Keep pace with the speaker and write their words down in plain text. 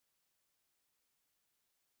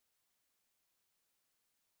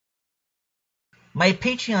My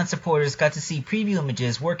Patreon supporters got to see preview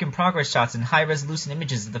images, work in progress shots, and high resolution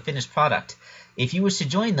images of the finished product. If you wish to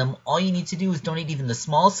join them, all you need to do is donate even the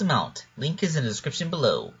smallest amount. Link is in the description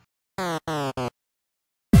below.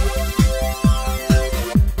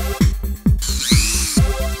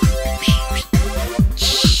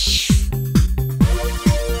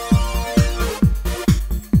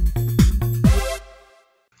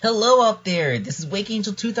 Hello out there, this is Wake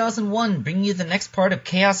Angel 2001 bringing you the next part of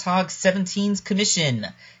Chaoshog17's commission,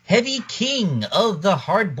 Heavy King of the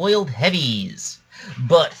Hard-Boiled Heavies.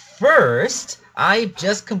 But first, I've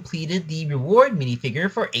just completed the reward minifigure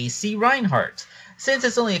for AC Reinhardt. Since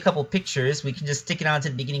it's only a couple pictures, we can just stick it on to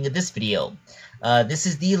the beginning of this video. This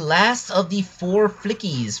is the last of the 4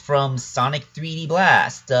 flickies from Sonic 3D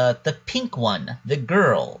Blast, the pink one, the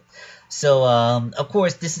girl. So, of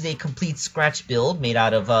course, this is a complete scratch build made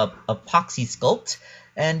out of epoxy sculpt,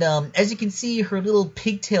 and as you can see, her little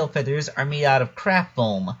pigtail feathers are made out of craft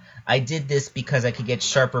foam. I did this because I could get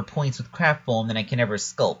sharper points with craft foam than I can ever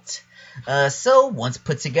sculpt. So, once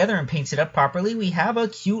put together and painted up properly, we have a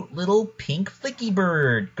cute little pink flicky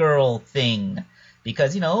bird girl thing.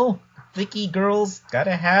 Because, you know, flicky girls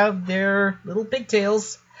gotta have their little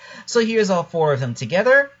pigtails. So here's all 4 of them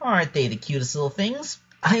together. Aren't they the cutest little things?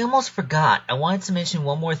 I almost forgot. I wanted to mention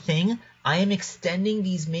one more thing. I am extending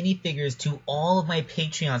these minifigures to all of my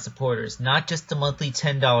Patreon supporters, not just the monthly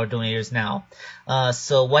 $10 donators now.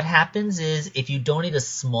 So what happens is, if you donate a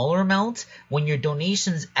smaller amount, when your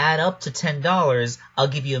donations add up to $10, I'll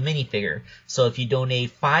give you a minifigure. So if you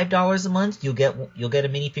donate $5 a month, you'll get a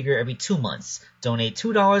minifigure every 2 months. Donate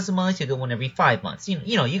 $2 a month, you'll get one every 5 months.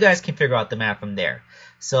 You know, you guys can figure out the math from there.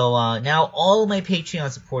 So now all of my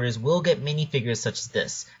Patreon supporters will get minifigures such as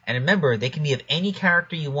this. And remember, they can be of any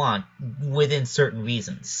character you want within certain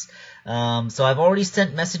reasons. So I've already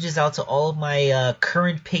sent messages out to all of my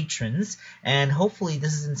current patrons, and hopefully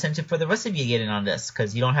this is incentive for the rest of you to get in on this,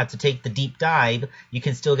 because you don't have to take the deep dive. You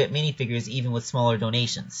can still get minifigures even with smaller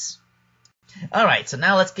donations. Alright, so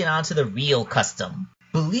now let's get on to the real custom.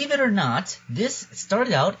 Believe it or not, this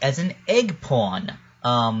started out as an egg pawn.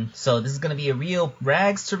 So this is going to be a real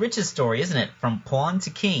rags to riches story, isn't it? From pawn to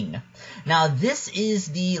king. Now this is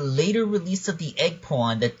the later release of the egg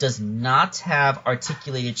pawn that does not have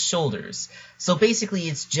articulated shoulders. So basically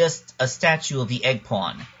it's just a statue of the egg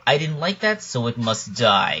pawn. I didn't like that, so it must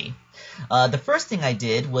die. The first thing I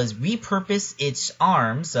did was repurpose its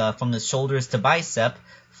arms from the shoulders to bicep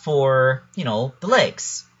for, you know, the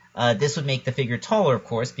legs. This would make the figure taller, of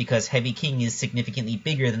course, because Heavy King is significantly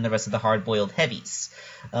bigger than the rest of the hard-boiled heavies.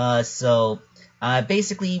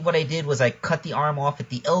 Basically what I did was I cut the arm off at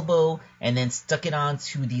the elbow and then stuck it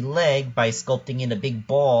onto the leg by sculpting in a big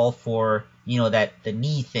ball for, you know, the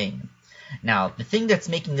knee thing. Now, the thing that's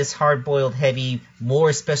making this hard-boiled heavy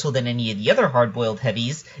more special than any of the other hard-boiled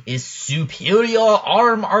heavies is superior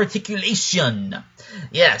arm articulation.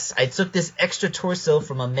 Yes, I took this extra torso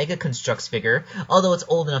from a Mega Construx figure, although it's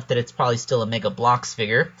old enough that it's probably still a Mega Bloks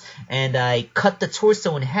figure, and I cut the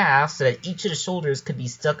torso in half so that each of the shoulders could be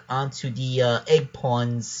stuck onto the egg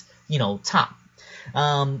pawn's, you know, top.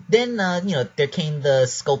 Then, you know, there came the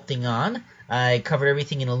sculpting on. I covered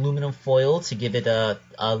everything in aluminum foil to give it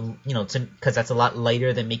you know, because that's a lot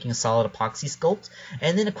lighter than making a solid epoxy sculpt.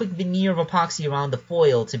 And then a quick veneer of epoxy around the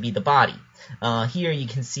foil to be the body. Here you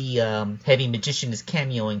can see Heavy Magician is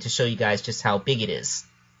cameoing to show you guys just how big it is.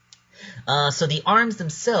 So the arms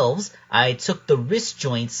themselves, I took the wrist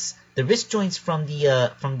joints. The wrist joints from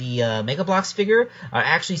the Mega Bloks figure are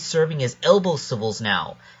actually serving as elbow swivels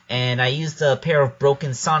now. And I used a pair of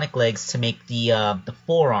broken Sonic legs to make the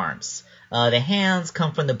forearms. The hands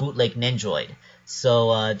come from the bootleg Nendroid.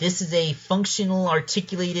 So this is a functional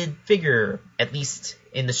articulated figure, at least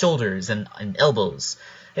in the shoulders and elbows.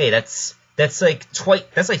 Hey, that's like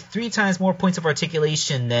 3 times more points of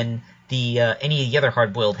articulation than any of the other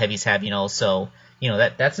hard-boiled heavies have, you know. So, you know,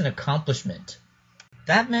 that's an accomplishment.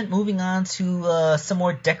 That meant moving on to some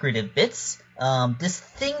more decorative bits. This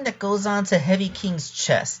thing that goes on to Heavy King's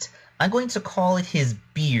chest. I'm going to call it his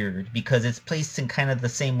beard because it's placed in kind of the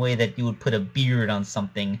same way that you would put a beard on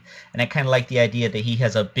something, and I kind of like the idea that he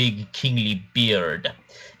has a big kingly beard.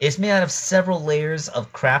 It's made out of several layers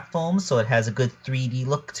of craft foam, so it has a good 3D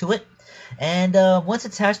look to it. And once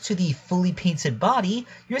attached to the fully painted body,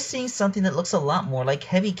 you're seeing something that looks a lot more like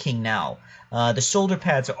Heavy King now. The shoulder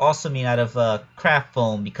pads are also made out of craft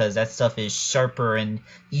foam because that stuff is sharper and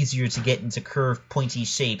easier to get into curved, pointy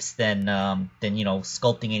shapes than you know,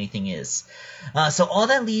 sculpting anything is. So all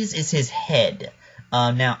that leaves is his head.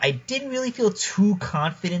 Now, I didn't really feel too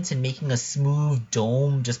confident in making a smooth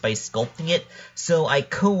dome just by sculpting it, so I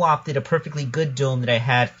co-opted a perfectly good dome that I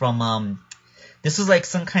had from This was like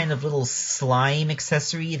some kind of little slime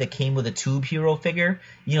accessory that came with a Tube Hero figure.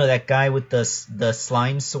 You know, that guy with the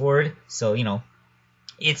slime sword. So, you know,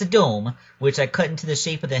 it's a dome, which I cut into the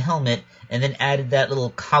shape of the helmet, and then added that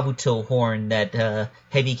little Kabuto horn that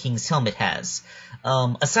Heavy King's helmet has.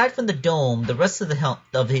 Aside from the dome, the rest of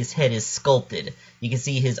of his head is sculpted. You can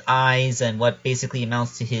see his eyes and what basically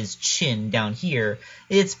amounts to his chin down here.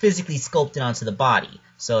 It's physically sculpted onto the body,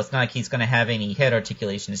 so it's not like he's going to have any head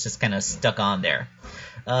articulation. It's just kind of stuck on there.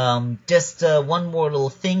 Just one more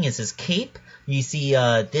little thing is his cape. You see,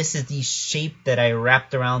 this is the shape that I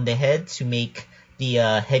wrapped around the head to make the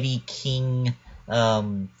Heavy King,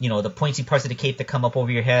 you know, the pointy parts of the cape that come up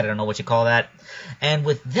over your head. I don't know what you call that. And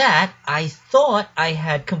with that, I thought I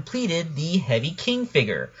had completed the Heavy King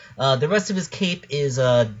figure. The rest of his cape is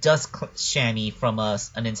dust chamois from a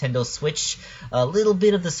Nintendo Switch. A little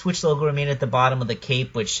bit of the Switch logo remained at the bottom of the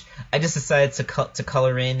cape, which I just decided to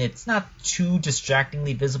color in. It's not too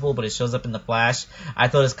distractingly visible, but it shows up in the flash. I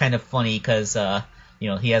thought it was kind of funny because, you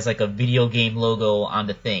know, he has like a video game logo on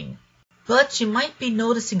the thing. But you might be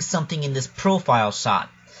noticing something in this profile shot.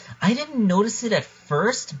 I didn't notice it at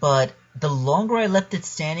first, but the longer I left it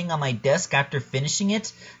standing on my desk after finishing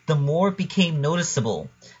it, the more it became noticeable.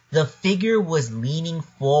 The figure was leaning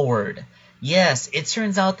forward. Yes, it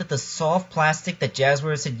turns out that the soft plastic that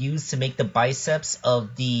Jazzwares had used to make the biceps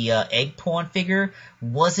of the egg pawn figure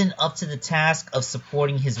wasn't up to the task of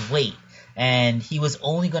supporting his weight, and he was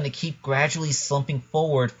only going to keep gradually slumping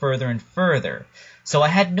forward further and further. So I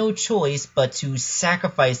had no choice but to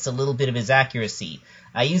sacrifice a little bit of his accuracy.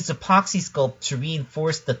 I used epoxy sculpt to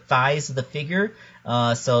reinforce the thighs of the figure,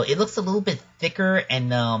 so it looks a little bit thicker,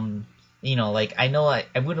 and you know, like, I know I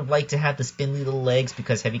would have liked to have the spindly little legs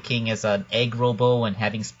because Heavy King is an egg robo and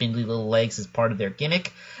having spindly little legs is part of their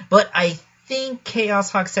gimmick, but I think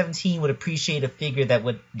Chaoshog17 would appreciate a figure that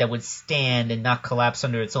would stand and not collapse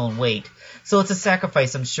under its own weight, so it's a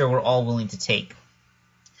sacrifice I'm sure we're all willing to take.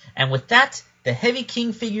 And with that, the Heavy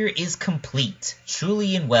King figure is complete,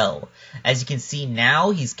 truly and well. As you can see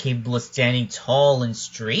now, he's capable of standing tall and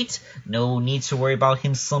straight. No need to worry about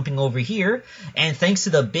him slumping over here. And thanks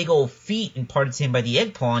to the big old feet imparted to him by the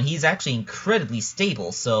egg pawn, he's actually incredibly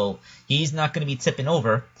stable, so he's not going to be tipping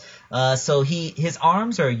over. So his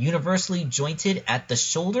arms are universally jointed at the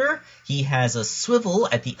shoulder. He has a swivel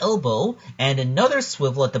at the elbow and another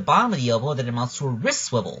swivel at the bottom of the elbow that amounts to a wrist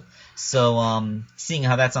swivel. So seeing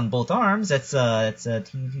how that's on both arms, that's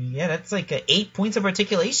like 8 points of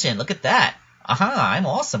articulation. Look at that. Aha, I'm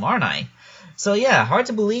awesome, aren't I? So yeah, hard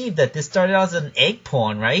to believe that this started out as an egg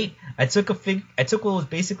pawn, right? I took what was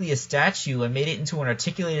basically a statue and made it into an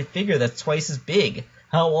articulated figure that's twice as big.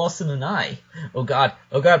 How awesome am I? Oh god,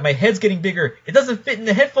 my head's getting bigger. It doesn't fit in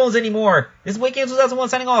the headphones anymore. This is Wake Game 2001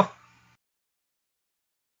 signing off.